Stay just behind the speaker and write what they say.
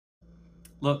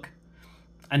Look,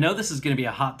 I know this is going to be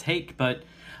a hot take, but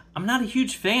I'm not a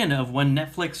huge fan of when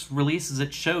Netflix releases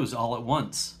its shows all at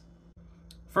once.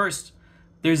 First,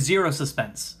 there's zero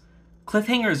suspense.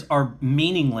 Cliffhangers are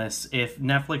meaningless if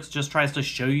Netflix just tries to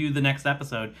show you the next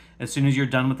episode as soon as you're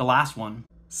done with the last one.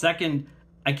 Second,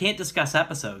 I can't discuss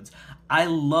episodes. I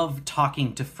love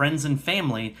talking to friends and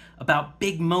family about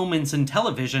big moments in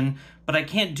television, but I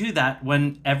can't do that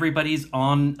when everybody's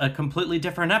on a completely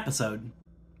different episode.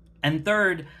 And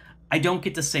third, I don't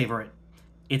get to savor it.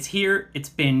 It's here, it's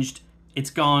binged, it's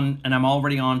gone, and I'm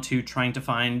already on to trying to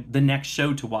find the next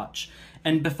show to watch.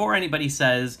 And before anybody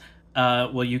says,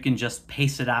 well, you can just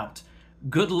pace it out,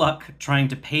 good luck trying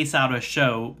to pace out a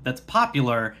show that's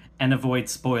popular and avoid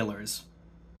spoilers.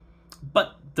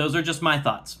 But those are just my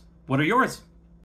thoughts. What are yours?